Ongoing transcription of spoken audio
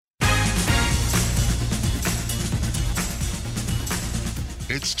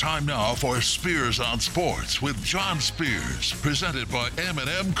It's time now for Spears on Sports with John Spears, presented by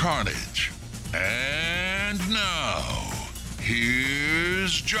M&M Carnage. And now,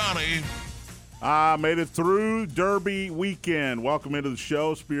 here's Johnny. I made it through Derby weekend. Welcome into the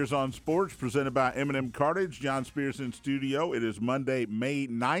show, Spears on Sports, presented by M&M Carnage. John Spears in studio. It is Monday, May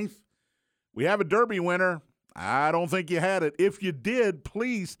 9th. We have a Derby winner. I don't think you had it. If you did,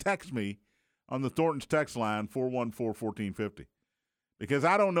 please text me on the Thornton's text line, 414-1450. Because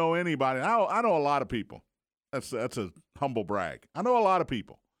I don't know anybody. I know a lot of people. That's a humble brag. I know a lot of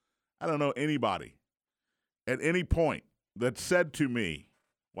people. I don't know anybody at any point that said to me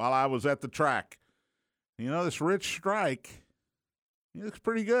while I was at the track, this Rich Strike, he looks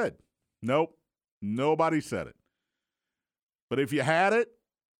pretty good. Nope. Nobody said it. But if you had it,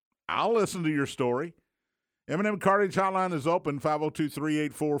 I'll listen to your story. M&M Carnage Hotline is open,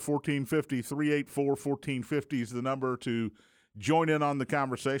 502-384-1450. 384-1450 is the number to join in on the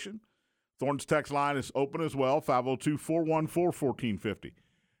conversation. Thornton's text line is open as well, 502-414-1450.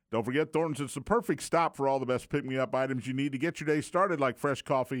 Don't forget, Thornton's is the perfect stop for all the best pick-me-up items you need to get your day started, like fresh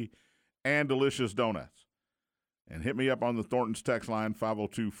coffee and delicious donuts. And hit me up on the Thornton's text line,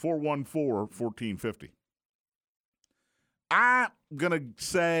 502-414-1450. I'm going to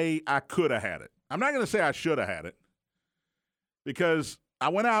say I could have had it. I'm not going to say I should have had it because I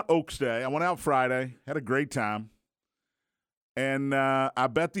went out Oaks Day. I went out Friday, had a great time, and I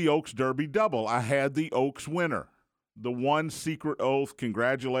bet the Oaks Derby double. I had the Oaks winner. The one secret oath,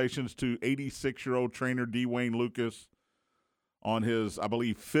 congratulations to 86-year-old trainer D. Wayne Lucas on his, I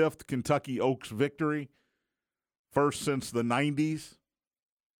believe, 5th Kentucky Oaks victory, first since the 90s.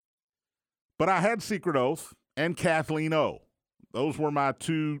 But I had Secret Oath and Kathleen O. Those were my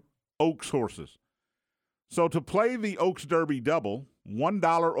two Oaks horses. So to play the Oaks Derby double,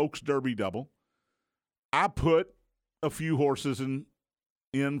 $1 Oaks Derby double, I put a few horses in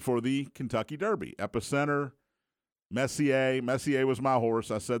for the Kentucky Derby. Epicenter, Messier. Messier was my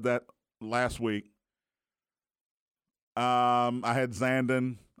horse. I said that last week. I had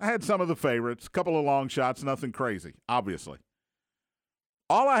Zandon. I had some of the favorites, a couple of long shots, nothing crazy, obviously.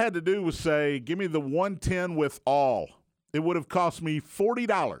 All I had to do was say, give me the 110 with all. It would have cost me $40.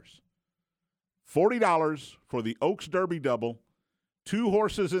 $40 for the Oaks Derby double, 2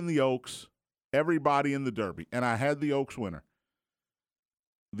 horses in the Oaks, everybody in the Derby. And I had the Oaks winner.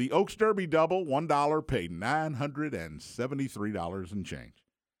 The Oaks Derby double, $1, paid $973 and change.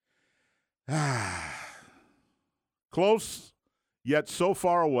 Close, yet so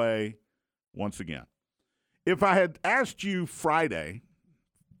far away once again. If I had asked you Friday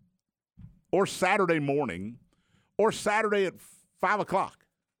or Saturday morning or Saturday at 5 o'clock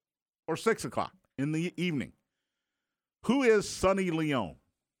or 6 o'clock in the evening, who is Sonny Leon?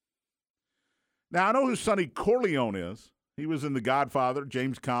 Now, I know who Sonny Corleone is. He was in The Godfather,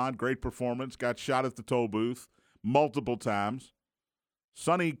 James Caan, great performance, got shot at the toll booth multiple times.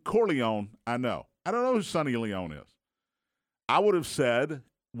 Sonny Corleone, I know. I don't know who Sonny Leon is. I would have said,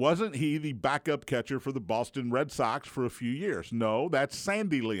 wasn't he the backup catcher for the Boston Red Sox for a few years? No, that's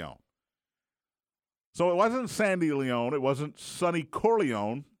Sandy Leon. So it wasn't Sandy Leon. It wasn't Sonny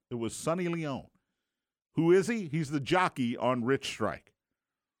Corleone. It was Sonny Leon. Who is he? He's the jockey on Rich Strike.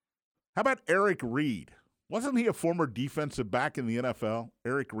 How about Eric Reed? Wasn't he a former defensive back in the NFL,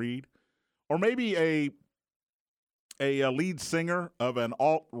 Eric Reed? Or maybe a lead singer of an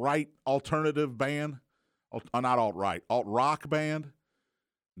alt-right alternative band? Not alt-right, alt-rock band?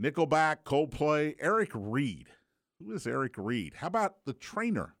 Nickelback, Coldplay, Eric Reed. Who is Eric Reed? How about the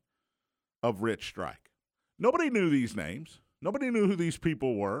trainer of Rich Strike? Nobody knew these names. Nobody knew who these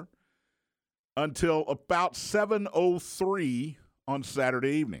people were until about 7:03 on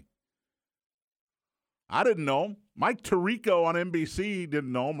Saturday evening. I didn't know him. Mike Tirico on NBC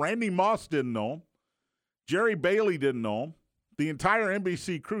didn't know him. Randy Moss didn't know him. Jerry Bailey didn't know him. The entire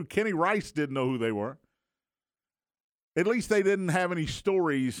NBC crew, Kenny Rice, didn't know who they were. At least they didn't have any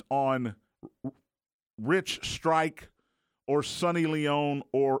stories on Rich Strike or Sonny Leon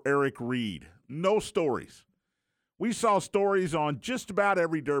or Eric Reed. No stories. We saw stories on just about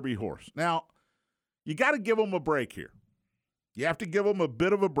every Derby horse. Now, you got to give them a break here. You have to give them a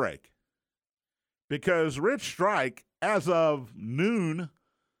bit of a break. Because Rich Strike, as of noon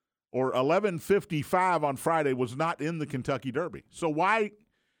or 11:55 on Friday, was not in the Kentucky Derby. So why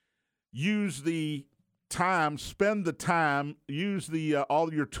use the time, spend the time, use the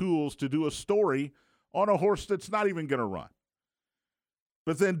all your tools to do a story on a horse that's not even going to run?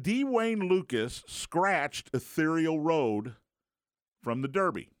 But then D. Wayne Lucas scratched Ethereal Road from the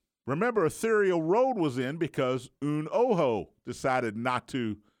Derby. Remember, Ethereal Road was in because Un Ojo decided not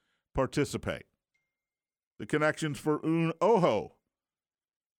to participate. The connections for Un Ojo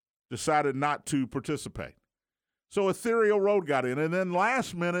decided not to participate. So Ethereal Road got in. And then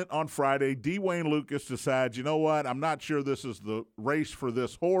last minute on Friday, Dwayne Lucas decides, you know what, I'm not sure this is the race for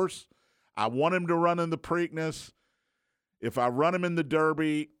this horse. I want him to run in the Preakness. If I run him in the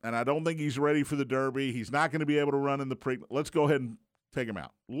Derby, and I don't think he's ready for the Derby, he's not going to be able to run in the Preakness. Let's go ahead and take him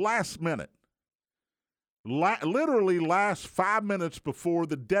out. Last minute, literally last 5 minutes before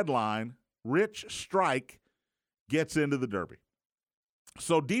the deadline, Rich Strike gets into the Derby.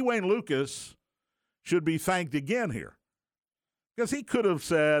 So Dwayne Lucas should be thanked again here, because he could have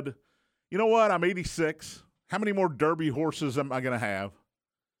said, you know what, I'm 86. How many more Derby horses am I going to have?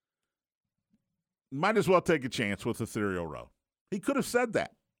 Might as well take a chance with Ethereal Road. He could have said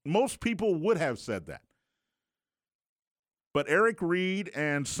that. Most people would have said that. But Eric Reed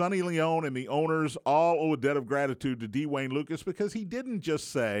and Sonny Leone and the owners all owe a debt of gratitude to Dwayne Lucas, because he didn't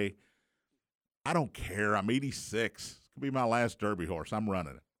just say, I don't care, I'm 86. This could be my last Derby horse. I'm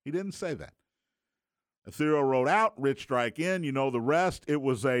running it. He didn't say that. Ethereal Road out, Rich Strike in. You know the rest. It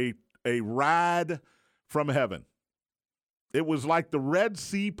was a ride from heaven. It was like the Red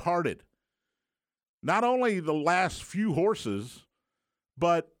Sea parted. Not only the last few horses,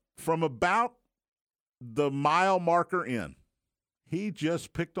 but from about the mile marker in, he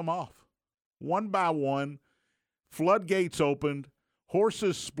just picked them off. One by one, floodgates opened,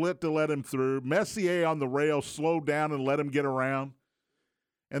 horses split to let him through. Messier on the rail slowed down and let him get around.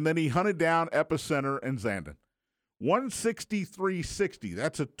 And then he hunted down Epicenter and Zandon. 163.60.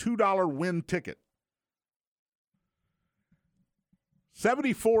 That's a $2 win ticket.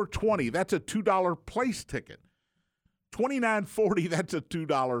 74.20. That's a $2 place ticket. 29.40. That's a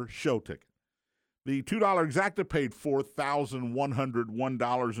 $2 show ticket. The $2 exacta paid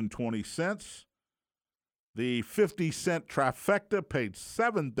 $4,101.20. The 50-cent trifecta paid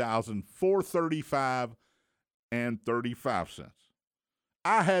 $7,435.35.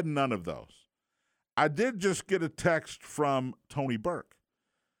 I had none of those. I did just get a text from Tony Burke.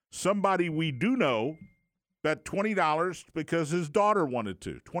 Somebody we do know bet $20 because his daughter wanted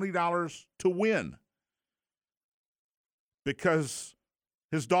to. $20 to win because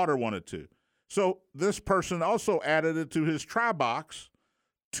his daughter wanted to. So this person also added it to his try box.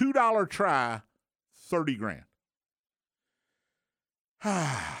 $2 try,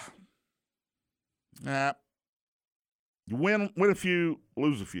 $30,000. You win a few,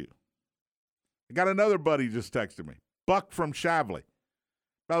 lose a few. I got another buddy just texted me, Buck from Shively.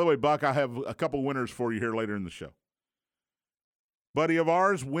 By the way, Buck, I have a couple winners for you here later in the show. Buddy of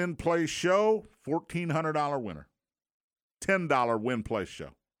ours, win, play, show, $1,400 winner. $10 win, play,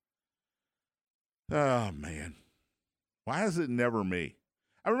 show. Oh, man. Why is it never me?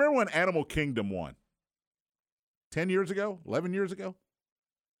 I remember when Animal Kingdom won. 10 years ago? 11 years ago?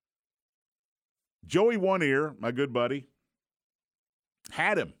 Joey One Ear, my good buddy,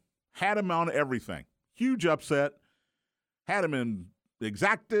 had him on everything. Huge upset. Had him in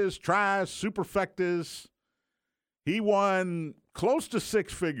exactas, tries, superfectas. He won close to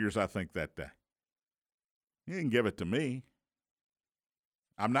six figures, I think, that day. He didn't give it to me.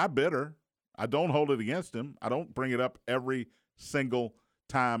 I'm not bitter. I don't hold it against him. I don't bring it up every single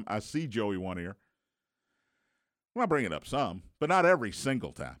time I see Joey One Ear. Well, I bring it up some, but not every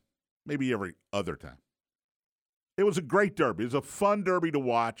single time. Maybe every other time. It was a great derby. It was a fun derby to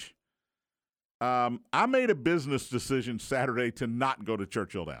watch. I made a business decision Saturday to not go to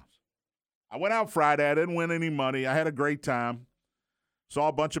Churchill Downs. I went out Friday. I didn't win any money. I had a great time. Saw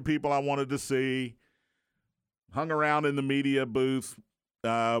a bunch of people I wanted to see. Hung around in the media booth.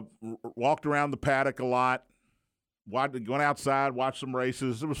 Walked around the paddock a lot. Went outside, watched some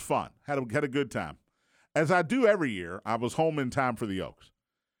races. It was fun. Had a good time. As I do every year, I was home in time for the Oaks.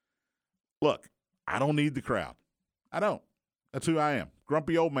 Look, I don't need the crowd. I don't. That's who I am.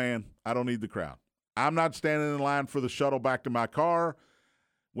 Grumpy old man. I don't need the crowd. I'm not standing in line for the shuttle back to my car.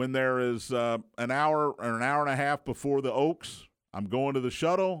 When there is an hour or an hour and a half before the Oaks, I'm going to the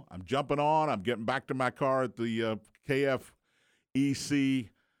shuttle. I'm jumping on. I'm getting back to my car at the KFEC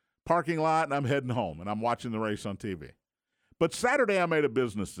parking lot, and I'm heading home, and I'm watching the race on TV. But Saturday, I made a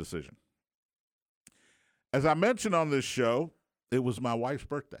business decision. As I mentioned on this show, it was my wife's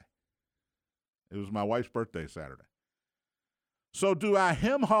birthday. It was my wife's birthday Saturday. So do I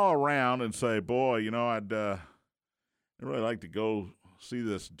hem-haw around and say, boy, you know, I'd really like to go see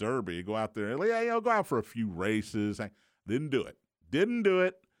this derby, go out there, go out for a few races. I didn't do it.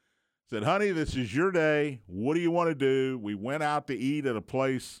 Said, honey, this is your day. What do you want to do? We went out to eat at a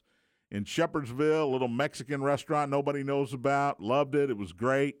place in Shepherdsville, a little Mexican restaurant nobody knows about. Loved it. It was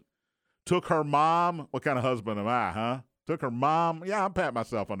great. Took her mom. What kind of husband am I, huh? Took her mom. Yeah, I'm patting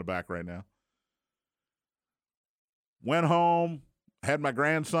myself on the back right now. Went home. Had my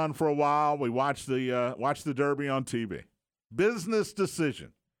grandson for a while. We watched the Derby on TV. Business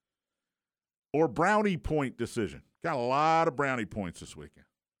decision or brownie point decision. Got a lot of brownie points this weekend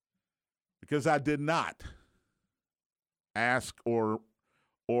because I did not ask or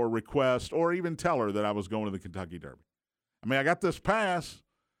request or even tell her that I was going to the Kentucky Derby. I mean, I got this pass.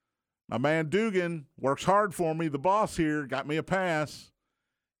 My man Dugan works hard for me. The boss here got me a pass.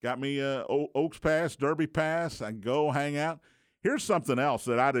 Got me a Oaks pass, Derby pass. I can go hang out. Here's something else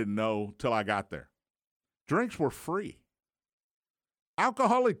that I didn't know till I got there. Drinks were free.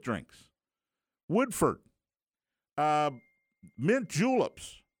 Alcoholic drinks. Woodford. Mint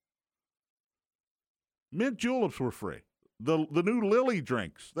juleps. Mint juleps were free. The new Lily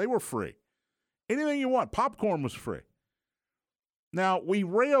drinks, they were free. Anything you want. Popcorn was free. Now, we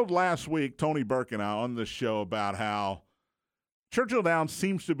railed last week, Tony Burke and I, on this show about how Churchill Downs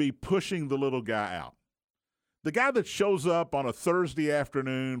seems to be pushing the little guy out. The guy that shows up on a Thursday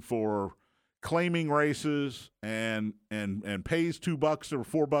afternoon for claiming races and pays $2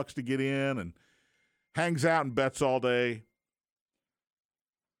 or $4 to get in and hangs out and bets all day.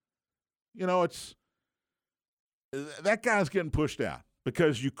 You know, that guy's getting pushed out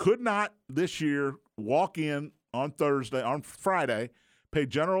because you could not this year walk in on Friday, pay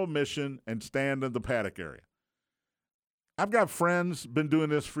general admission and stand in the paddock area. I've got friends been doing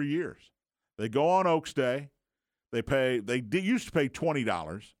this for years. They go on Oaks Day. They used to pay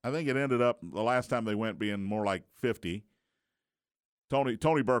 $20. I think it ended up the last time they went being more like $50.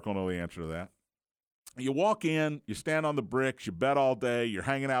 Tony Burke will know the answer to that. You walk in, you stand on the bricks, you bet all day, you're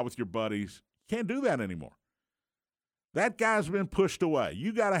hanging out with your buddies. Can't do that anymore. That guy's been pushed away.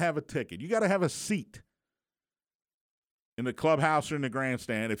 You got to have a ticket. You got to have a seat in the clubhouse or in the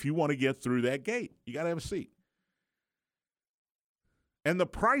grandstand if you want to get through that gate. You got to have a seat. And the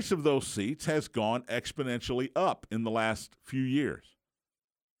price of those seats has gone exponentially up in the last few years.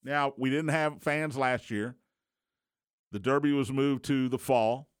 Now, we didn't have fans last year. The Derby was moved to the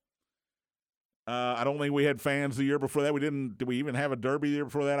fall. I don't think we had fans the year before that. Did we even have a Derby the year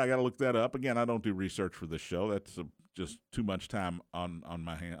before that? I got to look that up. Again, I don't do research for this show. That's just too much time on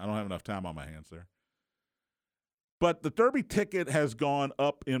my hand. I don't have enough time on my hands there. But the Derby ticket has gone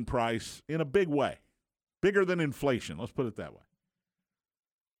up in price in a big way, bigger than inflation. Let's put it that way.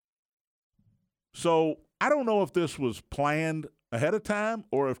 So I don't know if this was planned ahead of time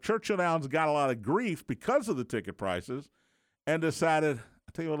or if Churchill Downs got a lot of grief because of the ticket prices and decided,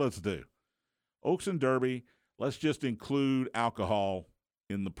 I'll tell you what let's do. Oaks and Derby, let's just include alcohol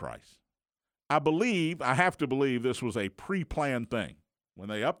in the price. I have to believe this was a pre-planned thing. When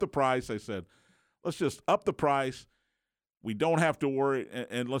they upped the price, they said, let's just up the price. We don't have to worry,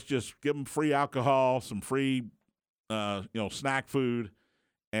 and let's just give them free alcohol, some free snack food,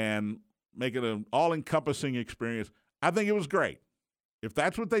 and make it an all-encompassing experience. I think it was great. If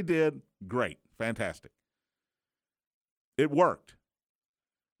that's what they did, great, fantastic. It worked.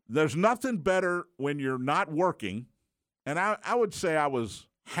 There's nothing better when you're not working, and I would say I was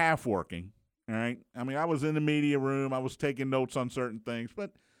half working, all right? I mean, I was in the media room. I was taking notes on certain things,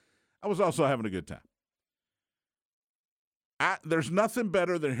 but I was also having a good time. There's nothing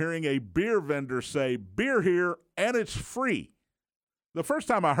better than hearing a beer vendor say, beer here, and it's free. The first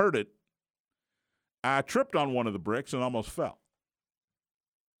time I heard it, I tripped on one of the bricks and almost fell.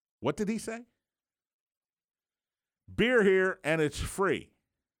 What did he say? Beer here, and it's free.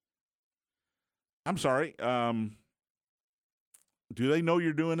 I'm sorry. Do they know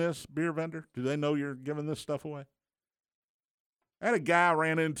you're doing this, beer vendor? Do they know you're giving this stuff away? I had a guy I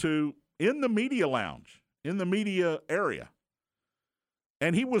ran into in the media lounge, in the media area,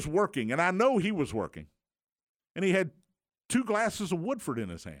 and he was working, and I know he was working, and he had 2 glasses of Woodford in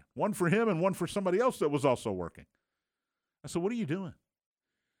his hand, one for him and one for somebody else that was also working. I said, what are you doing?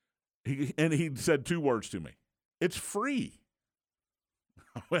 He said 2 words to me. It's free.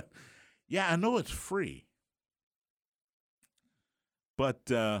 I went, yeah, I know it's free.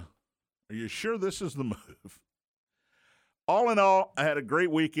 But are you sure this is the move? All in all, I had a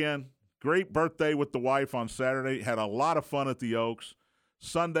great weekend. Great birthday with the wife on Saturday. Had a lot of fun at the Oaks.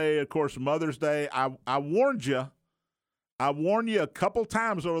 Sunday, of course, Mother's Day. I warned you. I warned you a couple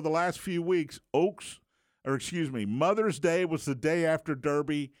times over the last few weeks. Mother's Day was the day after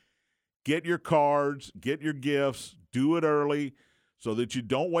Derby. Get your cards, get your gifts, do it early so that you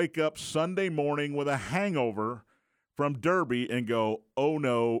don't wake up Sunday morning with a hangover from Derby and go, oh,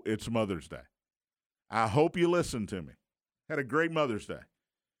 no, it's Mother's Day. I hope you listened to me. Had a great Mother's Day.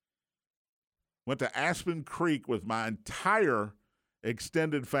 Went to Aspen Creek with my entire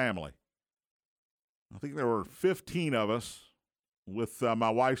extended family. I think there were 15 of us with my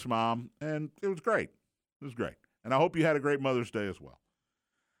wife's mom, and it was great. It was great. And I hope you had a great Mother's Day as well.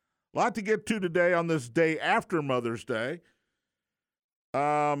 A lot to get to today on this day after Mother's Day.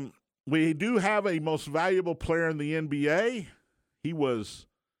 We do have a most valuable player in the NBA. He was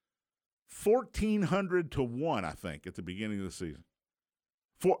 1,400 to 1, I think, at the beginning of the season.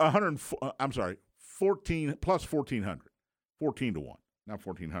 14 plus 1,400. 14 to 1, not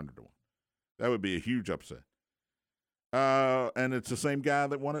 1,400 to 1. That would be a huge upset. And it's the same guy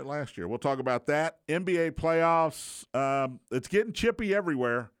that won it last year. We'll talk about that. NBA playoffs, it's getting chippy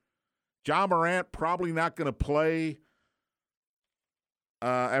everywhere. Ja Morant probably not going to play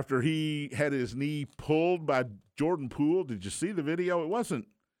after he had his knee pulled by Jordan Poole. Did you see the video? It wasn't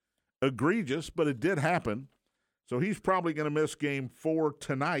egregious, but it did happen. So he's probably going to miss Game 4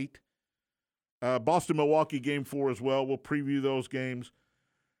 tonight. Boston-Milwaukee Game 4 as well. We'll preview those games.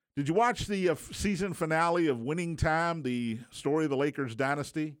 Did you watch the season finale of Winning Time, the story of the Lakers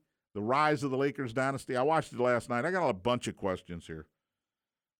dynasty, the rise of the Lakers dynasty? I watched it last night. I got a bunch of questions here.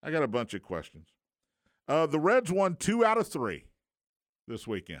 The Reds won 2 out of 3 this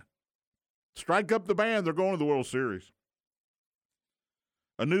weekend. Strike up the band. They're going to the World Series.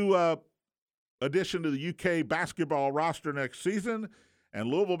 A new addition to the UK basketball roster next season, and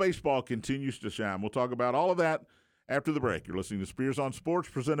Louisville baseball continues to shine. We'll talk about all of that after the break. You're listening to Spears on Sports,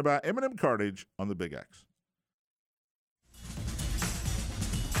 presented by M&M Cartage on the Big X.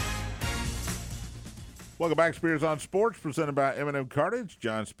 Welcome back, Spears on Sports, presented by M&M Cartage.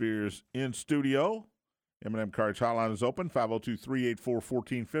 John Spears in studio. M&M Cartage hotline is open,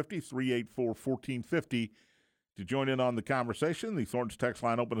 502-384-1450, 384-1450. To join in on the conversation, the Thornton's text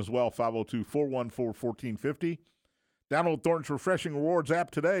line open as well, 502-414-1450. Download Thornton's Refreshing Rewards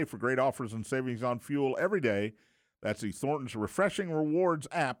app today for great offers and savings on fuel every day. That's the Thornton's Refreshing Rewards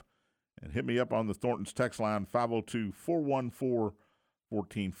app. And hit me up on the Thornton's text line,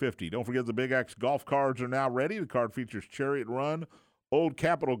 502-414-1450. Don't forget the Big X golf cards are now ready. The card features Chariot Run, Old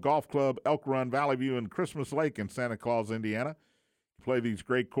Capitol Golf Club, Elk Run, Valley View, and Christmas Lake in Santa Claus, Indiana. Play these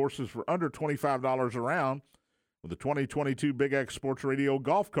great courses for under $25 a round with the 2022 Big X Sports Radio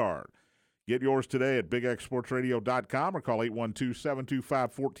golf card. Get yours today at BigXSportsRadio.com or call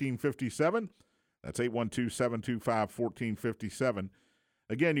 812-725-1457. That's 812-725-1457.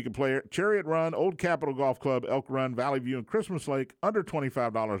 Again, you can play Chariot Run, Old Capitol Golf Club, Elk Run, Valley View, and Christmas Lake, under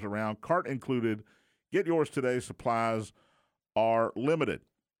 $25 a round, cart included. Get yours today. Supplies are limited.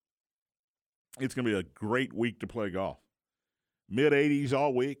 It's going to be a great week to play golf. Mid-80s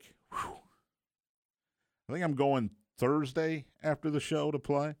all week. Whew. I think I'm going Thursday after the show to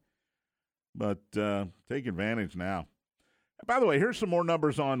play. But take advantage now. By the way, here's some more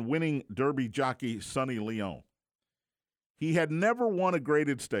numbers on winning Derby jockey Sonny Leon. He had never won a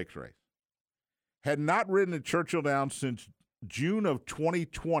graded stakes race. Had not ridden at Churchill Downs since June of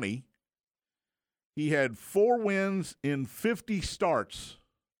 2020. He had 4 wins in 50 starts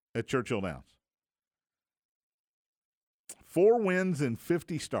at Churchill Downs. 4 wins in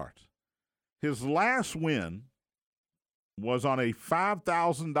 50 starts. His last win was on a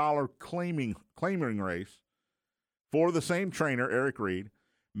 $5,000 claiming race for the same trainer, Eric Reed,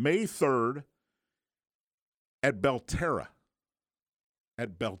 May 3rd at Belterra. He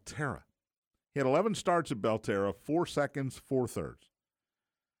had 11 starts at Belterra, 4 seconds, 4 thirds.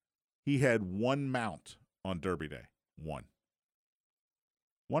 He had 1 mount on Derby Day. 1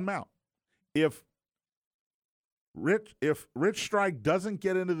 mount. If Rich Strike doesn't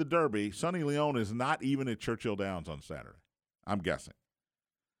get into the Derby, Sonny Leon is not even at Churchill Downs on Saturday. I'm guessing.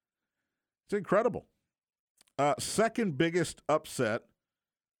 It's incredible. Second biggest upset,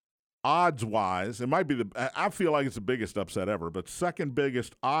 odds-wise, it might be I feel like it's the biggest upset ever, but second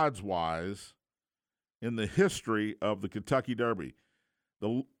biggest odds-wise in the history of the Kentucky Derby.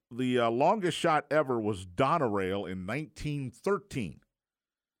 The longest shot ever was Donerail in 1913.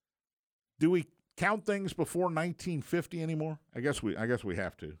 Do we count things before 1950 anymore? I guess we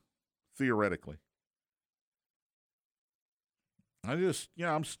have to, theoretically.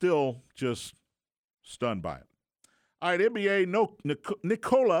 I'm still just stunned by it. All right, NBA,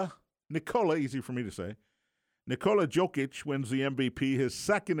 Nikola, easy for me to say. Nikola Jokic wins the MVP, his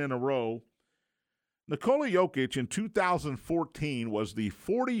second in a row. Nikola Jokic in 2014 was the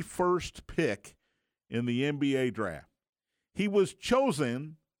 41st pick in the NBA draft. He was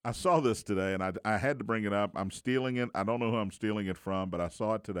chosen, I saw this today, and I had to bring it up. I'm stealing it. I don't know who I'm stealing it from, but I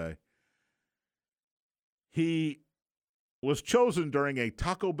saw it today. He was chosen during a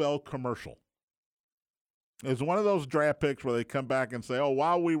Taco Bell commercial. It's one of those draft picks where they come back and say, oh,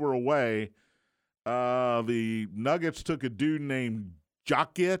 while we were away, the Nuggets took a dude named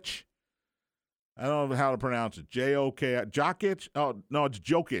Jokic. I don't know how to pronounce it. J-O-K. Jokic? Oh, no, it's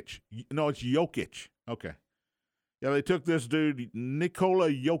Jokic. No, it's Jokic. Okay. Yeah, they took this dude, Nikola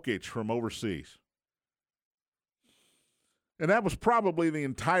Jokic, from overseas. And that was probably the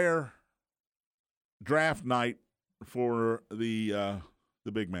entire draft night for the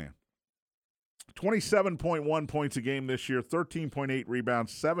big man. 27.1 points a game this year, 13.8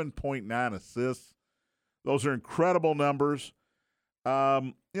 rebounds, 7.9 assists. Those are incredible numbers.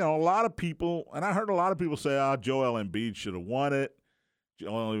 A lot of people, and I heard a lot of people say, Joel Embiid should have won it.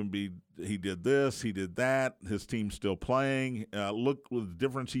 Joel Embiid, he did this, he did that. His team's still playing. Look with the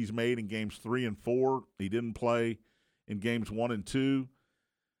difference he's made in games 3 and 4. He didn't play in games 1 and 2.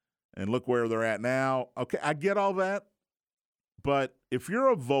 And look where they're at now. Okay, I get all that. But if you're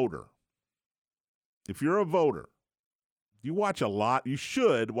a voter, you watch a lot. You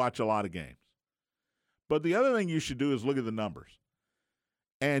should watch a lot of games. But the other thing you should do is look at the numbers.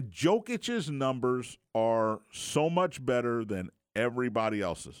 And Jokic's numbers are so much better than everybody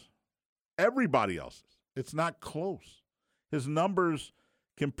else's. Everybody else's. It's not close. His numbers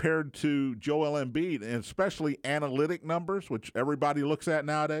compared to Joel Embiid, and especially analytic numbers, which everybody looks at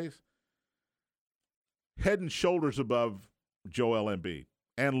nowadays, head and shoulders above Joel Embiid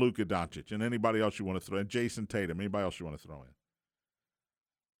and Luka Doncic and anybody else you want to throw in, Jason Tatum, anybody else you want to throw in.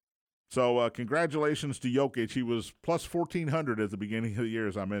 So congratulations to Jokic. He was plus 1,400 at the beginning of the year,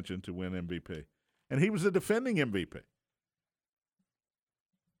 as I mentioned, to win MVP. And he was a defending MVP.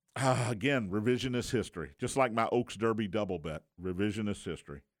 Again, revisionist history. Just like my Oaks Derby double bet. Revisionist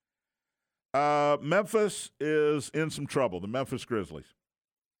history. Memphis is in some trouble. The Memphis Grizzlies.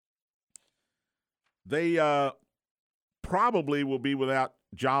 They probably will be without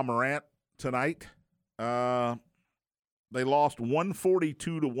Ja Morant tonight. They lost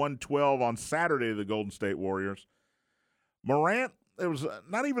 142-112 on Saturday to the Golden State Warriors. Morant, it was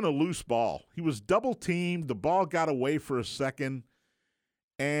not even a loose ball. He was double-teamed. The ball got away for a second.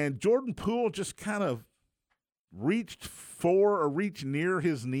 And Jordan Poole just kind of reached near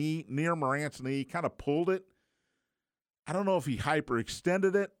his knee, near Morant's knee, kind of pulled it. I don't know if he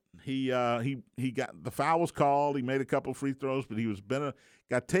hyperextended it. He got the foul was called. He made a couple free throws, but he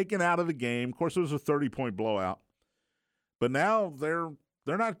got taken out of the game. Of course, it was a 30-point blowout. But now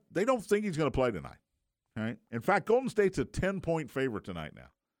they don't think he's going to play tonight. Right? In fact, Golden State's a 10-point favorite tonight now.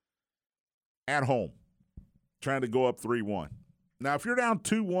 At home. Trying to go up 3-1. Now, if you're down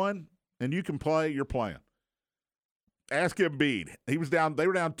 2-1 and you can play, you're playing. Ask Embiid. They were down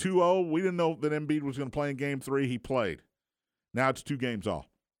 2-0. We didn't know that Embiid was going to play in game 3. He played. Now it's 2 games off.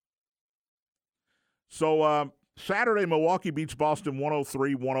 So Saturday, Milwaukee beats Boston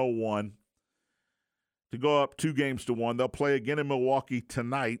 103-101. To go up 2-1. They'll play again in Milwaukee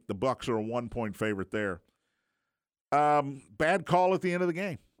tonight. The Bucks are a 1-point favorite there. Bad call at the end of the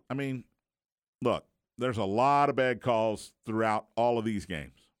game. I mean, look, there's a lot of bad calls throughout all of these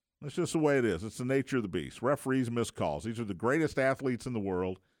games. That's just the way it is. It's the nature of the beast. Referees miss calls. These are the greatest athletes in the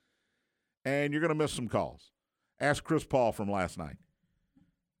world, and you're going to miss some calls. Ask Chris Paul from last night.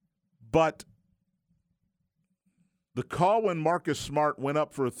 But the call when Marcus Smart went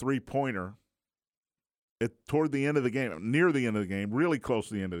up for a three-pointer toward the end of the game, near the end of the game, really close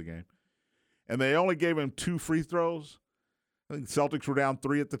to the end of the game, and they only gave him 2 free throws. I think Celtics were down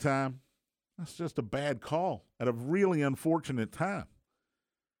 3 at the time. That's just a bad call at a really unfortunate time.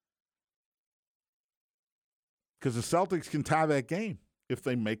 Because the Celtics can tie that game if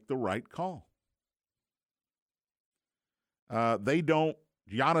they make the right call. They don't.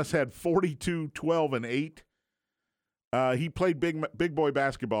 Giannis had 42, 12, and 8. He played big boy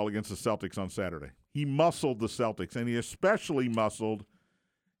basketball against the Celtics on Saturday. He muscled the Celtics, and he especially muscled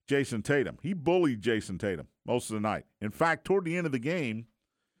Jason Tatum. He bullied Jason Tatum most of the night. In fact, toward the end of the game,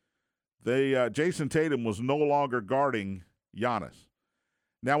 Jason Tatum was no longer guarding Giannis.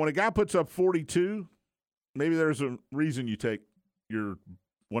 Now, when a guy puts up 42, maybe there's a reason you take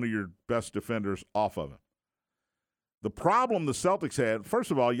one of your best defenders off of him. The problem the Celtics had,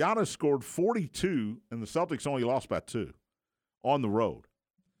 first of all, Giannis scored 42, and the Celtics only lost by 2 on the road.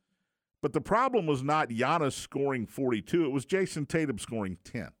 But the problem was not Giannis scoring 42. It was Jason Tatum scoring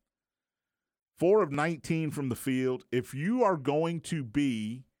 10. 4 of 19 from the field. If you are going to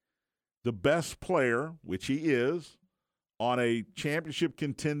be the best player, which he is, on a championship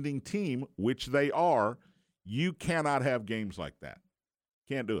contending team, which they are, you cannot have games like that.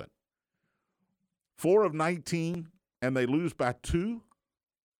 Can't do it. 4 of 19, and they lose by 2.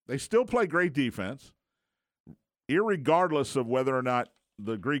 They still play great defense, irregardless of whether or not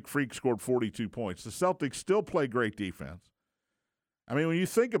the Greek Freak scored 42 points. The Celtics still play great defense. I mean, when you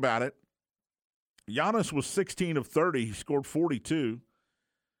think about it, Giannis was 16 of 30. He scored 42.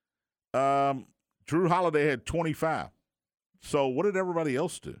 Drew Holiday had 25. So what did everybody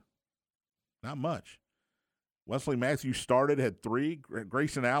else do? Not much. Wesley Matthews started, had 3.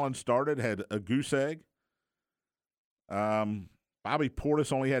 Grayson Allen started, had a goose egg. Bobby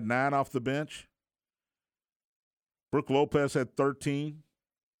Portis only had 9 off the bench. Brook Lopez had 13.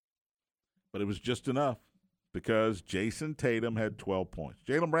 But it was just enough because Jason Tatum had 12 points.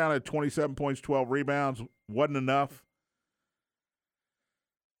 Jaylen Brown had 27 points, 12 rebounds. Wasn't enough.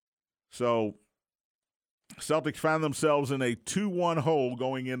 So Celtics found themselves in a 2-1 hole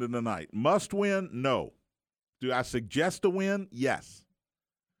going into the night. Must win? No. Do I suggest a win? Yes.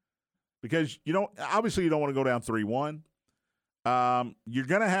 Because, obviously you don't want to go down 3-1. You're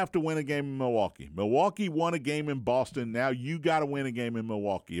going to have to win a game in Milwaukee. Milwaukee won a game in Boston. Now you got to win a game in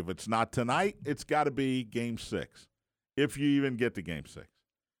Milwaukee. If it's not tonight, it's got to be Game 6, if you even get to Game 6.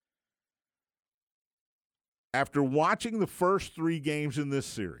 After watching the first 3 games in this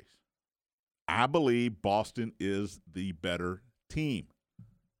series, I believe Boston is the better team.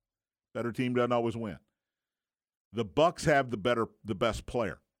 Better team doesn't always win. The Bucks have the best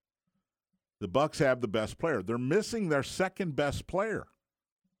player. The Bucks have the best player. They're missing their second best player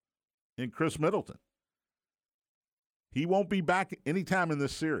in Chris Middleton. He won't be back anytime in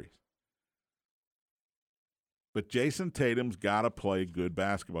this series. But Jason Tatum's got to play good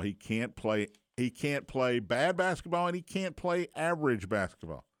basketball. He can't play bad basketball, and he can't play average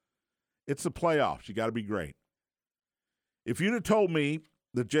basketball. It's the playoffs. You got to be great. If you'd have told me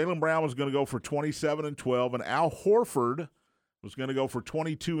that Jaylen Brown was going to go for 27 and 12 and Al Horford was going to go for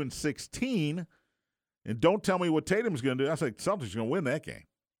 22 and 16, and don't tell me what Tatum's going to do, I said Celtics are going to win that game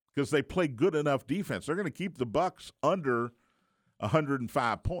because they play good enough defense. They're going to keep the Bucks under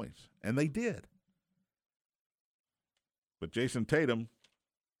 105 points, and they did. But Jason Tatum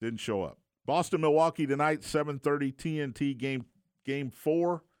didn't show up. Boston-Milwaukee tonight, 7:30 TNT game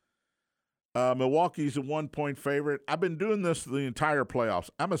 4. Milwaukee's a 1-point favorite. I've been doing this the entire playoffs.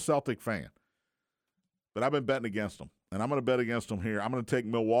 I'm a Celtic fan, but I've been betting against them, and I'm going to bet against them here. I'm going to take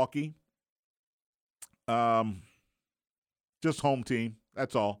Milwaukee. Just home team.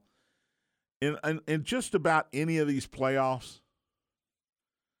 That's all. In just about any of these playoffs,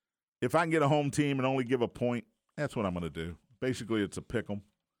 if I can get a home team and only give a point, that's what I'm going to do. Basically, it's a pick 'em.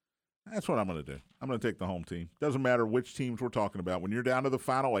 That's what I'm going to do. I'm going to take the home team. Doesn't matter which teams we're talking about. When you're down to the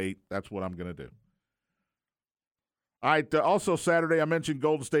final 8, that's what I'm going to do. All right, also Saturday, I mentioned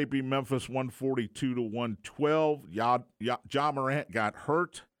Golden State beat Memphis 142-112. Ja Morant got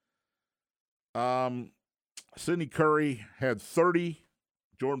hurt. Sidney Curry had 30.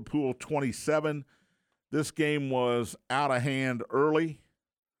 Jordan Poole, 27. This game was out of hand early.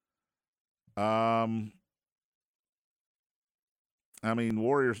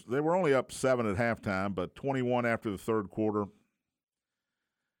 Warriors, they were only up 7 at halftime, but 21 after the third quarter.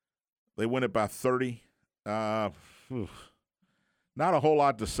 They win it by 30. Not a whole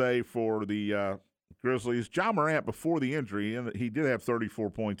lot to say for the Grizzlies. Ja Morant, before the injury, and he did have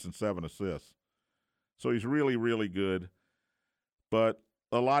 34 points and 7 assists. So he's really, really good. But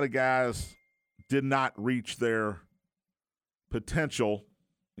a lot of guys did not reach their potential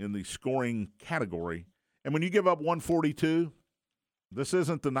in the scoring category. And when you give up 142, this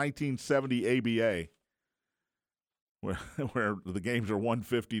isn't the 1970 ABA where the games are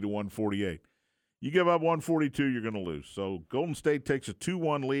 150-148. You give up 142, you're going to lose. So Golden State takes a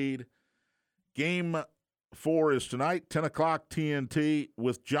 2-1 lead. Game 4 is tonight, 10 o'clock TNT.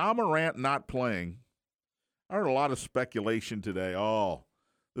 With Ja Morant not playing, I heard a lot of speculation today. Oh,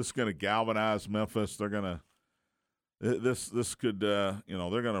 this is going to galvanize Memphis. They're going to this could they're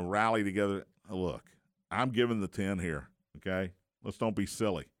going to rally together. Look, I'm giving the 10 here, okay? Let's don't be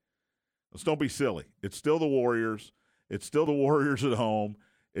silly. It's still the Warriors. It's still the Warriors at home.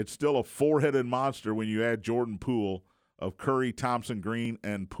 It's still a four-headed monster when you add Jordan Poole of Curry, Thompson, Green,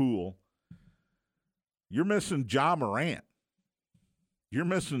 and Poole. You're missing Ja Morant. You're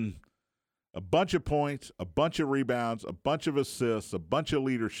missing a bunch of points, a bunch of rebounds, a bunch of assists, a bunch of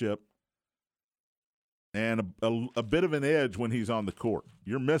leadership, and a bit of an edge when he's on the court.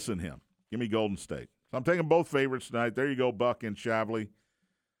 You're missing him. Give me Golden State. So I'm taking both favorites tonight. There you go, Buck and Shavely.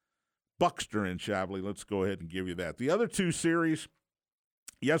 Buckster and Shavely. Let's go ahead and give you that. The other two series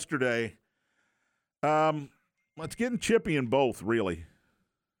yesterday, it's getting chippy in both, really.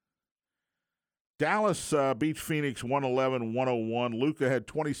 Dallas beats Phoenix 111-101. Luka had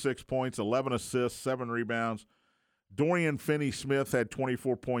 26 points, 11 assists, 7 rebounds. Dorian Finney-Smith had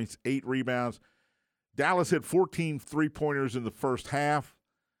 24 points, 8 rebounds. Dallas hit 14 three-pointers in the first half.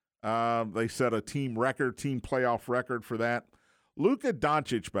 They set a team playoff record for that. Luka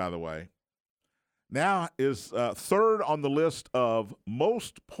Doncic, by the way, now is third on the list of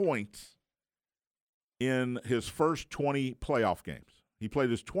most points in his first 20 playoff games. He played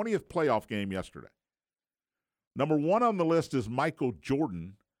his 20th playoff game yesterday. Number 1 on the list is Michael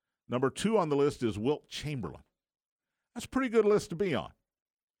Jordan. Number 2 on the list is Wilt Chamberlain. That's a pretty good list to be on.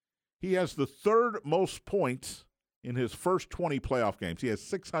 He has the 3rd most points in his first 20 playoff games. He has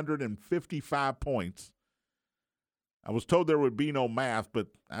 655 points. I was told there would be no math, but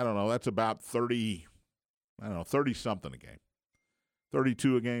I don't know. That's about 30-something a game.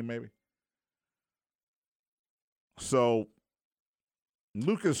 32 a game maybe. So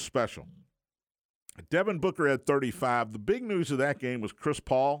Luka's special. Devin Booker had 35. The big news of that game was Chris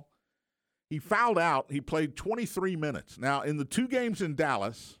Paul. He fouled out. He played 23 minutes. Now, in the 2 games in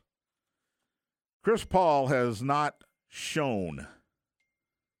Dallas, Chris Paul has not shown.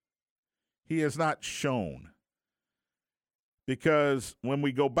 He has not shown. Because when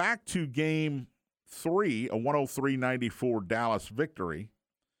we go back to Game 3, a 103-94 Dallas victory,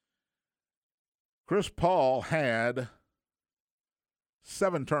 Chris Paul had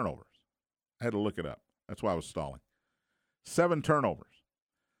 7 turnovers. I had to look it up. That's why I was stalling. 7 turnovers.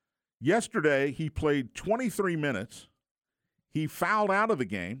 Yesterday, he played 23 minutes. He fouled out of the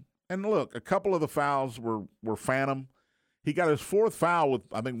game. And look, a couple of the fouls were phantom. He got his 4th foul with,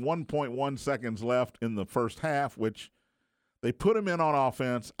 I think, 1.1 seconds left in the first half, which they put him in on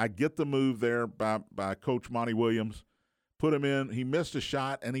offense. I get the move there by Coach Monty Williams. Put him in. He missed a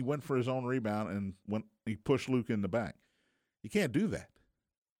shot, and he went for his own rebound and he pushed Luke in the back. You can't do that.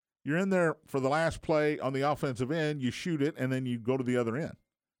 You're in there for the last play on the offensive end. You shoot it, and then you go to the other end.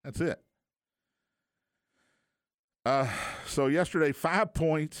 That's it. So yesterday, 5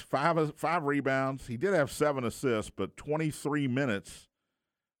 points, five rebounds. He did have 7 assists, but 23 minutes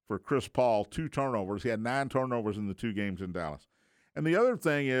for Chris Paul, 2 turnovers. He had 9 turnovers in the 2 games in Dallas. And the other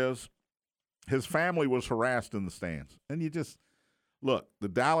thing is his family was harassed in the stands. And you just, look, the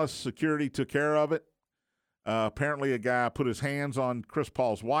Dallas security took care of it. Apparently a guy put his hands on Chris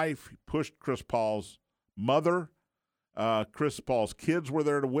Paul's wife. He pushed Chris Paul's mother. Chris Paul's kids were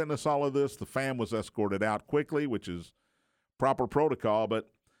there to witness all of this. The fam was escorted out quickly, which is proper protocol. But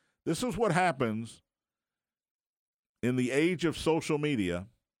this is what happens in the age of social media.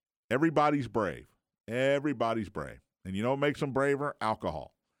 Everybody's brave. Everybody's brave. And you know what makes them braver?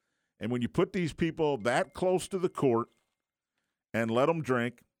 Alcohol. And when you put these people that close to the court and let them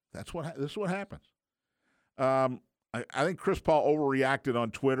drink, this is what happens. I think Chris Paul overreacted on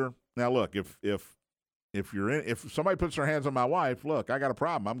Twitter. Now, look, if somebody puts their hands on my wife, look, I got a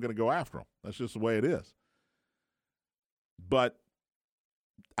problem. I'm going to go after them. That's just the way it is. But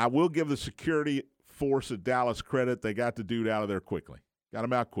I will give the security force at Dallas credit. They got the dude out of there quickly. Got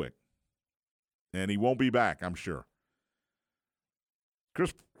him out quick. And he won't be back, I'm sure.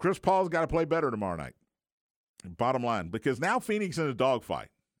 Chris Paul's got to play better tomorrow night. Bottom line. Because now Phoenix in a dogfight.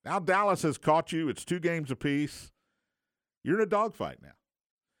 Now Dallas has caught you. It's 2 games apiece. You're in a dogfight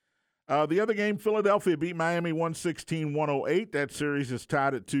now. The other game, Philadelphia beat Miami 116-108. That series is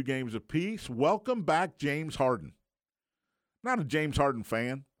tied at 2 games apiece. Welcome back, James Harden. Not a James Harden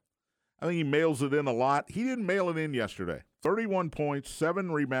fan. I think he mails it in a lot. He didn't mail it in yesterday. 31 points,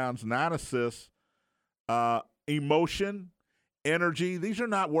 7 rebounds, 9 assists. Emotion, energy. These are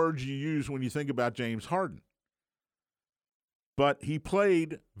not words you use when you think about James Harden. But he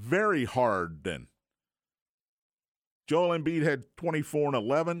played very hard then. Joel Embiid had 24 and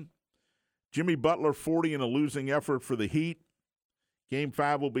 11. Jimmy Butler, 40 in a losing effort for the Heat. Game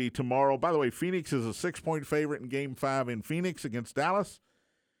 5 will be tomorrow. By the way, Phoenix is a 6-point favorite in Game 5 in Phoenix against Dallas.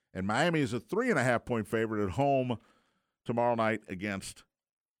 And Miami is a 3.5-point favorite at home tomorrow night against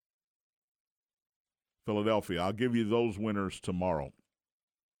Philadelphia. I'll give you those winners tomorrow.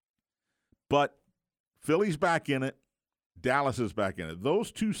 But Philly's back in it. Dallas is back in it.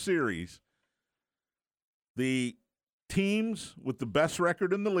 Those 2 series, the teams with the best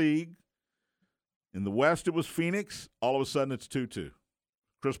record in the league, in the West it was Phoenix. All of a sudden it's 2-2.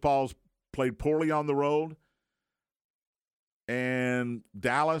 Chris Paul's played poorly on the road. And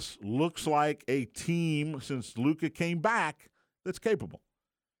Dallas looks like a team, since Luka came back, that's capable.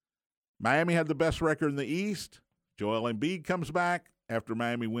 Miami had the best record in the East. Joel Embiid comes back after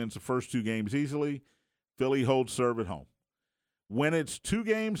Miami wins the first 2 games easily. Philly holds serve at home. When it's 2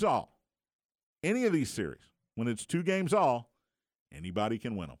 games all, any of these series, when it's 2 games all, anybody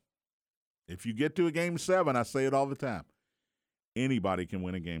can win them. If you get to a Game 7, I say it all the time, anybody can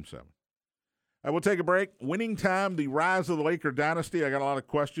win a Game 7. We'll take a break. Winning time, the rise of the Laker dynasty. I got a lot of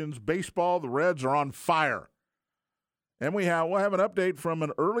questions. Baseball, the Reds are on fire. And we'll have an update from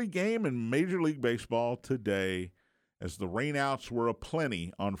an early game in Major League Baseball today, as the rainouts were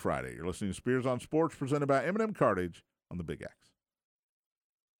aplenty on Friday. You're listening to Spears on Sports, presented by M&M Cartage on the Big X.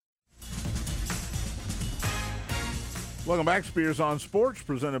 Welcome back, Spears on Sports,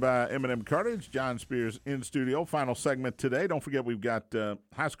 presented by M&M Cartage. John Spears in studio. Final segment today. Don't forget we've got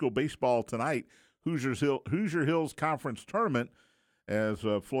high school baseball tonight. Hoosier Hills Conference Tournament as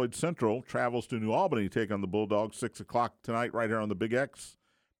Floyd Central travels to New Albany to take on the Bulldogs. 6 o'clock tonight right here on the Big X.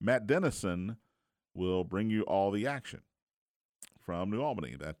 Matt Dennison will bring you all the action from New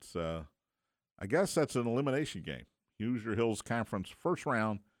Albany. That's, I guess that's an elimination game. Hoosier Hills Conference first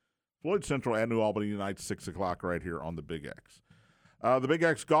round. Floyd Central at New Albany tonight, 6 o'clock right here on the Big X. The Big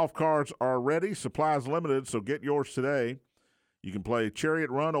X golf carts are ready. Supplies limited, so get yours today. You can play Chariot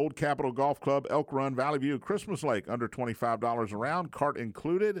Run, Old Capitol Golf Club, Elk Run, Valley View, Christmas Lake, under $25 a round, cart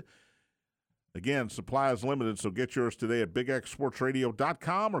included. Again, supplies limited, so get yours today at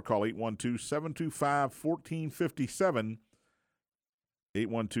BigXSportsRadio.com or call 812-725-1457.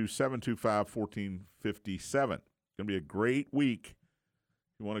 812-725-1457. It's going to be a great week.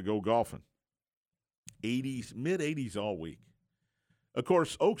 You want to go golfing. 80s, mid-80s all week. Of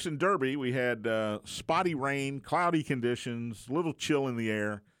course, Oaks and Derby, we had spotty rain, cloudy conditions, little chill in the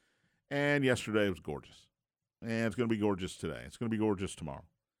air, and yesterday was gorgeous. And it's going to be gorgeous today. It's going to be gorgeous tomorrow.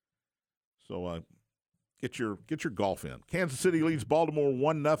 So get your golf in. Kansas City leads Baltimore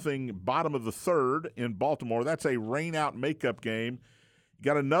 1-0, bottom of the third in Baltimore. That's a rain-out makeup game. You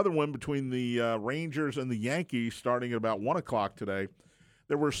got another one between the Rangers and the Yankees starting at about 1 o'clock today.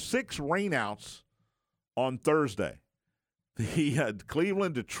 There were 6 rainouts on Thursday. The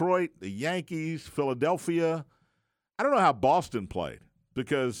Cleveland, Detroit, the Yankees, Philadelphia. I don't know how Boston played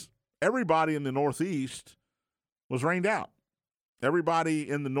because everybody in the Northeast was rained out. Everybody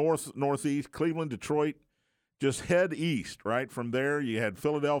in the Northeast, Cleveland, Detroit, just head east, right? From there, you had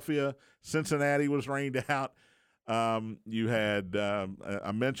Philadelphia. Cincinnati was rained out. You had,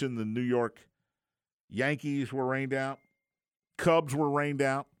 I mentioned the New York Yankees were rained out. Cubs were rained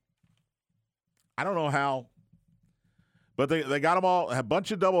out. I don't know how, but they got them all. A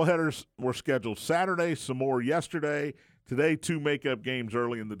bunch of doubleheaders were scheduled Saturday, some more yesterday. Today, 2 makeup games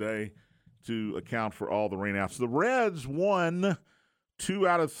early in the day to account for all the rainouts. The Reds won 2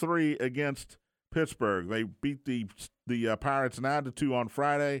 out of 3 against Pittsburgh. They beat the Pirates 9-2 on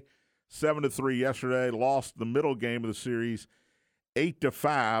Friday, 7-3 yesterday. Lost the middle game of the series,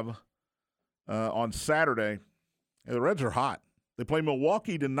 8-5 on Saturday. And the Reds are hot. They play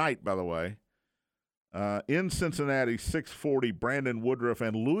Milwaukee tonight, by the way. In Cincinnati, 6:40, Brandon Woodruff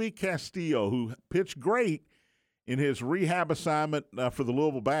and Louis Castillo, who pitched great in his rehab assignment for the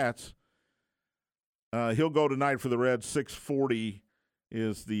Louisville Bats. He'll go tonight for the Reds. 6:40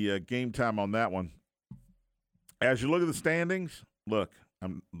 is the game time on that one. As you look at the standings,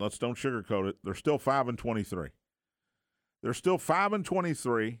 let's don't sugarcoat it. They're still 5-23. They're still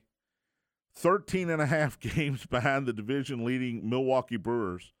 5-23. 13.5 games behind the division-leading Milwaukee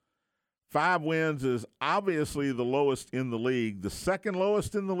Brewers. 5 wins is obviously the lowest in the league. The second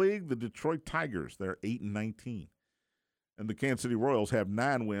lowest in the league, the Detroit Tigers. They're 8-19. And the Kansas City Royals have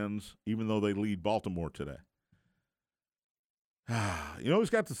 9 wins, even though they lead Baltimore today. You know who's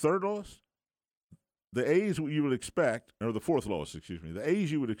got the third lowest? The A's you would expect, or the fourth lowest, excuse me. The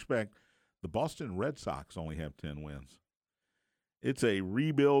A's you would expect. The Boston Red Sox only have 10 wins. It's a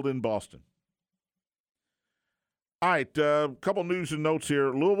rebuild in Boston. All right, a couple news and notes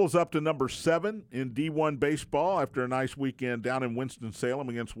here. Louisville's up to number 7 in D1 baseball after a nice weekend down in Winston-Salem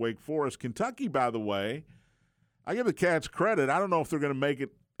against Wake Forest. Kentucky, by the way, I give the Cats credit. I don't know if they're going to make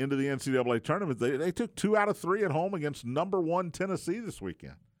it into the NCAA tournament. They took 2 out of 3 at home against number 1 Tennessee this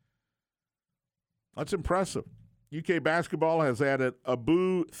weekend. That's impressive. UK basketball has added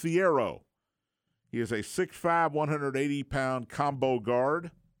Abu Thiero. He is a 6'5", 180-pound combo guard.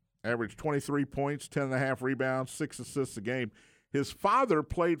 Averaged 23 points, 10.5 rebounds, 6 assists a game. His father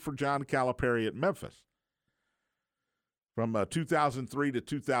played for John Calipari at Memphis from 2003 to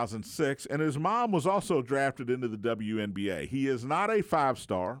 2006, and his mom was also drafted into the WNBA. He is not a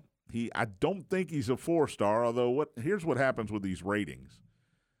 5-star. I don't think he's a 4-star, although here's what happens with these ratings.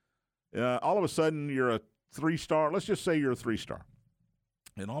 All of a sudden, you're a 3-star. Let's just say you're a 3-star.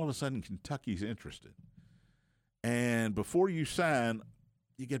 And all of a sudden, Kentucky's interested. And before you sign,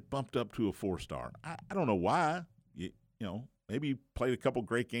 you get bumped up to a 4-star. I don't know why. You know, maybe you played a couple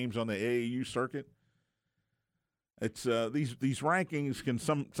great games on the AAU circuit. It's these rankings can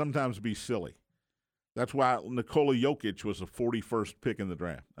sometimes be silly. That's why Nikola Jokic was the 41st pick in the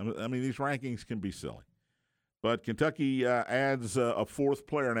draft. I mean, these rankings can be silly. But Kentucky adds a 4th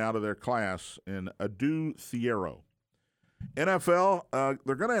player now to their class in Adu Thiero. NFL,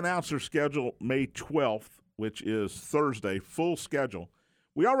 they're going to announce their schedule May 12th, which is Thursday, full schedule.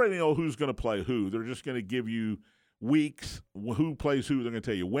 We already know who's going to play who. They're just going to give you weeks, who plays who. They're going to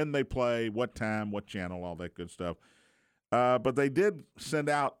tell you when they play, what time, what channel, all that good stuff. But they did send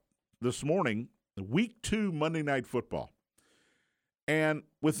out this morning Week 2 Monday Night Football. And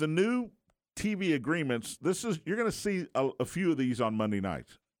with the new TV agreements, you're going to see a few of these on Monday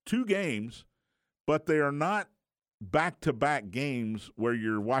nights. 2 games, but they are not back-to-back games where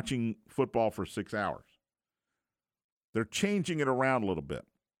you're watching football for 6 hours. They're changing it around a little bit.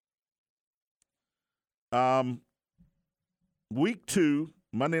 Week 2,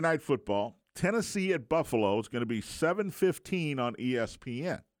 Monday Night Football, Tennessee at Buffalo is going to be 7:15 on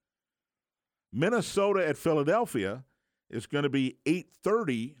ESPN. Minnesota at Philadelphia is going to be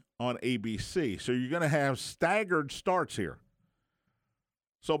 8:30 on ABC. So you're going to have staggered starts here.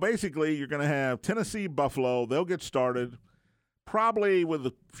 So basically, you're going to have Tennessee, Buffalo. They'll get started. Probably with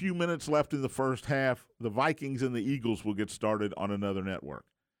a few minutes left in the first half, the Vikings and the Eagles will get started on another network.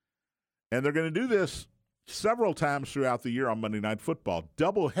 And they're going to do this several times throughout the year on Monday Night Football.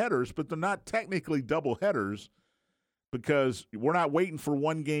 Double headers, but they're not technically double headers because we're not waiting for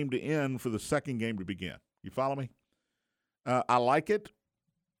one game to end for the second game to begin. You follow me? I like it.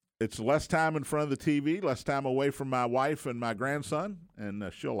 It's less time in front of the TV, less time away from my wife and my grandson, and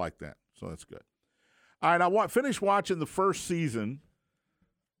she'll like that. So that's good. All right, I finished watching the first season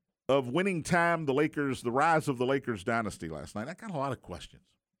of Winning Time, the rise of the Lakers dynasty last night. I got a lot of questions.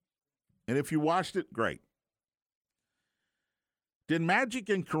 And if you watched it, great. Did Magic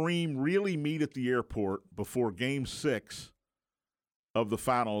and Kareem really meet at the airport before Game 6 of the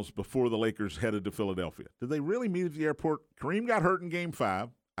finals before the Lakers headed to Philadelphia? Did they really meet at the airport? Kareem got hurt in Game 5.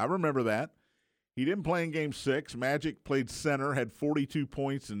 I remember that. He didn't play in Game 6. Magic played center, had 42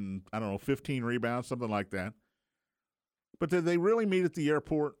 points and, 15 rebounds, something like that. But did they really meet at the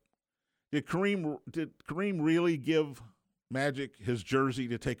airport? Did Kareem really give Magic his jersey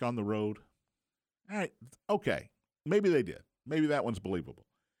to take on the road? All right, okay. Maybe they did. Maybe that one's believable.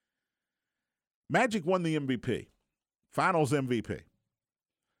 Magic won the MVP, Finals MVP.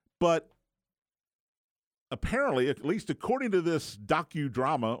 But apparently, at least according to this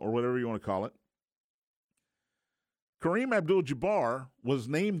docudrama or whatever you want to call it, Kareem Abdul-Jabbar was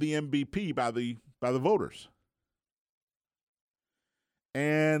named the MVP by the voters.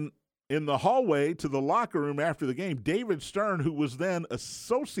 And in the hallway to the locker room after the game, David Stern, who was then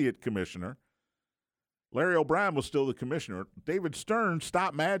associate commissioner, Larry O'Brien was still the commissioner. David Stern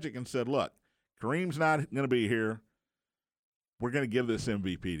stopped Magic and said, look, Kareem's not going to be here. We're going to give this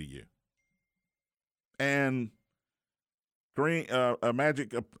MVP to you. And Kareem,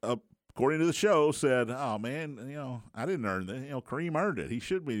 Magic, according to the show, said, oh, man, I didn't earn that. Kareem earned it. He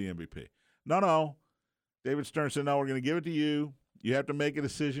should be the MVP. No. David Stern said, no, we're going to give it to you. You have to make a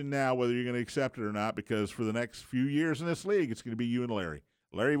decision now whether you're going to accept it or not, because for the next few years in this league, it's going to be you and Larry.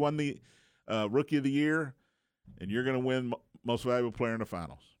 Larry won the Rookie of the Year, and you're going to win Most Valuable Player in the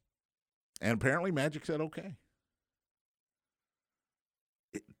Finals. And apparently Magic said okay.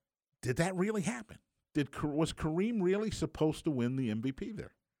 Did that really happen? Was Kareem really supposed to win the MVP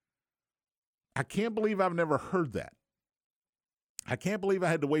there? I can't believe I've never heard that. I can't believe I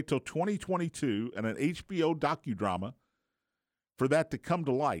had to wait till 2022 and an HBO docudrama for that to come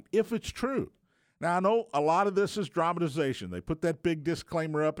to light, if it's true. Now, I know a lot of this is dramatization. They put that big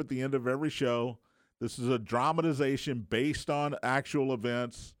disclaimer up at the end of every show. This is a dramatization based on actual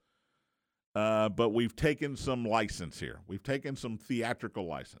events, but we've taken some license here. We've taken some theatrical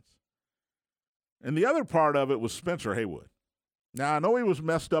license. And the other part of it was Spencer Haywood. Now, I know he was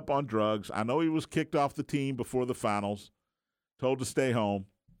messed up on drugs. I know he was kicked off the team before the finals, told to stay home.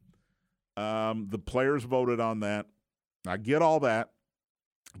 The players voted on that. I get all that.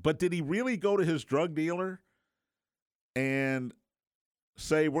 But did he really go to his drug dealer and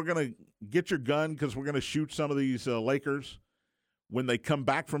say, we're going to get your gun because we're going to shoot some of these Lakers when they come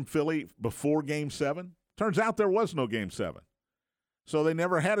back from Philly before Game 7? Turns out there was no Game 7. So they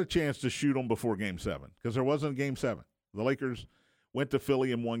never had a chance to shoot them before Game 7 because there wasn't a Game 7. The Lakers went to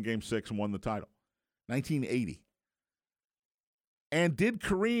Philly and won Game 6 and won the title. 1980. And did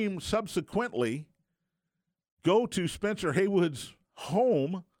Kareem subsequently go to Spencer Haywood's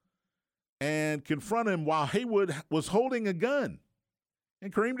home and confront him while Haywood was holding a gun?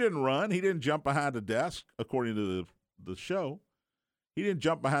 And Kareem didn't run. He didn't jump behind a desk, according to the show. He didn't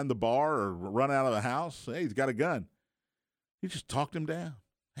jump behind the bar or run out of the house. Hey, he's got a gun. He just talked him down.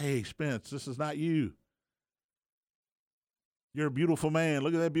 Hey, Spence, this is not you. You're a beautiful man.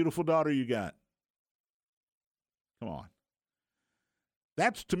 Look at that beautiful daughter you got. Come on.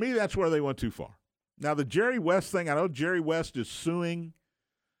 To me, that's where they went too far. Now, the Jerry West thing, I know Jerry West is suing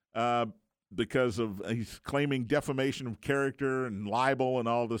because he's claiming defamation of character and libel and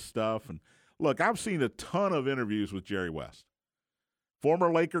all this stuff. And look, I've seen a ton of interviews with Jerry West.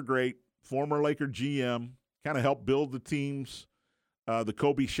 Former Laker great, former Laker GM, kind of helped build the teams, the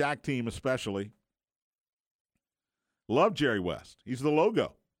Kobe Shaq team especially. Love Jerry West. He's the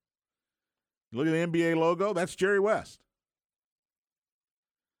logo. Look at the NBA logo. That's Jerry West.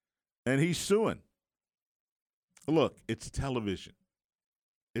 And he's suing. Look, it's television.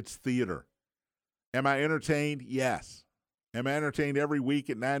 It's theater. Am I entertained? Yes. Am I entertained every week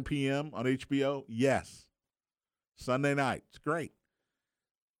at 9 p.m. on HBO? Yes. Sunday night. It's great.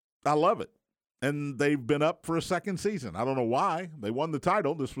 I love it. And they've been up for a second season. I don't know why. They won the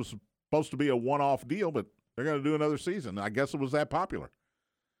title. This was supposed to be a one-off deal, but they're going to do another season. I guess it was that popular.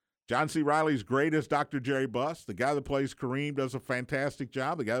 John C. Reilly's great as Dr. Jerry Buss. The guy that plays Kareem does a fantastic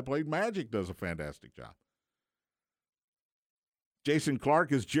job. The guy that played Magic does a fantastic job. Jason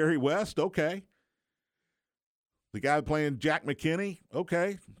Clarke is Jerry West. Okay. The guy playing Jack McKinney.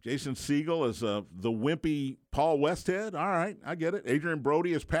 Okay. Jason Segel is the wimpy Paul Westhead. All right. I get it. Adrian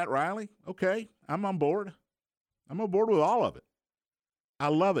Brody is Pat Riley. Okay. I'm on board. I'm on board with all of it. I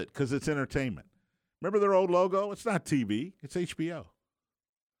love it because it's entertainment. Remember their old logo? It's not TV. It's HBO.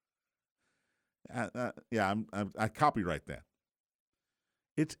 I copyright that.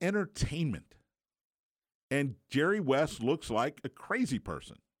 It's entertainment. And Jerry West looks like a crazy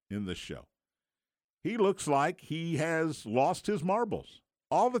person in this show. He looks like he has lost his marbles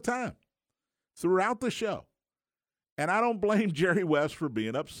all the time throughout the show. And I don't blame Jerry West for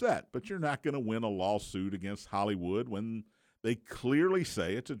being upset, but you're not going to win a lawsuit against Hollywood when they clearly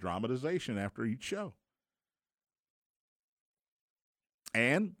say it's a dramatization after each show.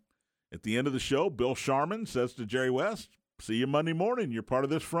 And at the end of the show, Bill Sharman says to Jerry West, see you Monday morning. You're part of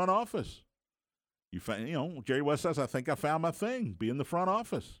this front office. Jerry West says, I think I found my thing. Be in the front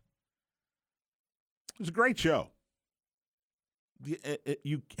office. It's a great show.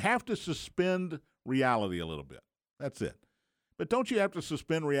 You have to suspend reality a little bit. That's it. But don't you have to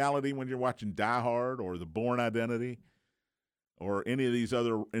suspend reality when you're watching Die Hard or The Bourne Identity or any of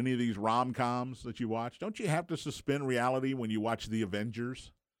these rom-coms that you watch? Don't you have to suspend reality when you watch The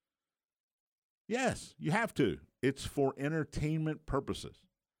Avengers? Yes, you have to. It's for entertainment purposes.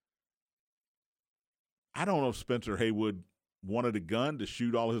 I don't know if Spencer Haywood wanted a gun to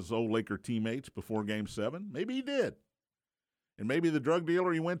shoot all his old Laker teammates before Game 7. Maybe he did. And maybe the drug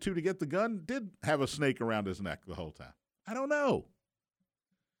dealer he went to get the gun did have a snake around his neck the whole time. I don't know.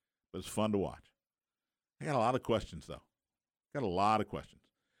 But it's fun to watch. I got a lot of questions, though. Got a lot of questions.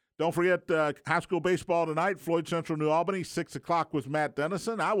 Don't forget high school baseball tonight, Floyd Central, New Albany, 6 o'clock with Matt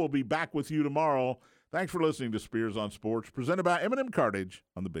Dennison. I will be back with you tomorrow. Thanks for listening to Spears on Sports, presented by M&M Cartage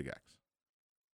on the Big X.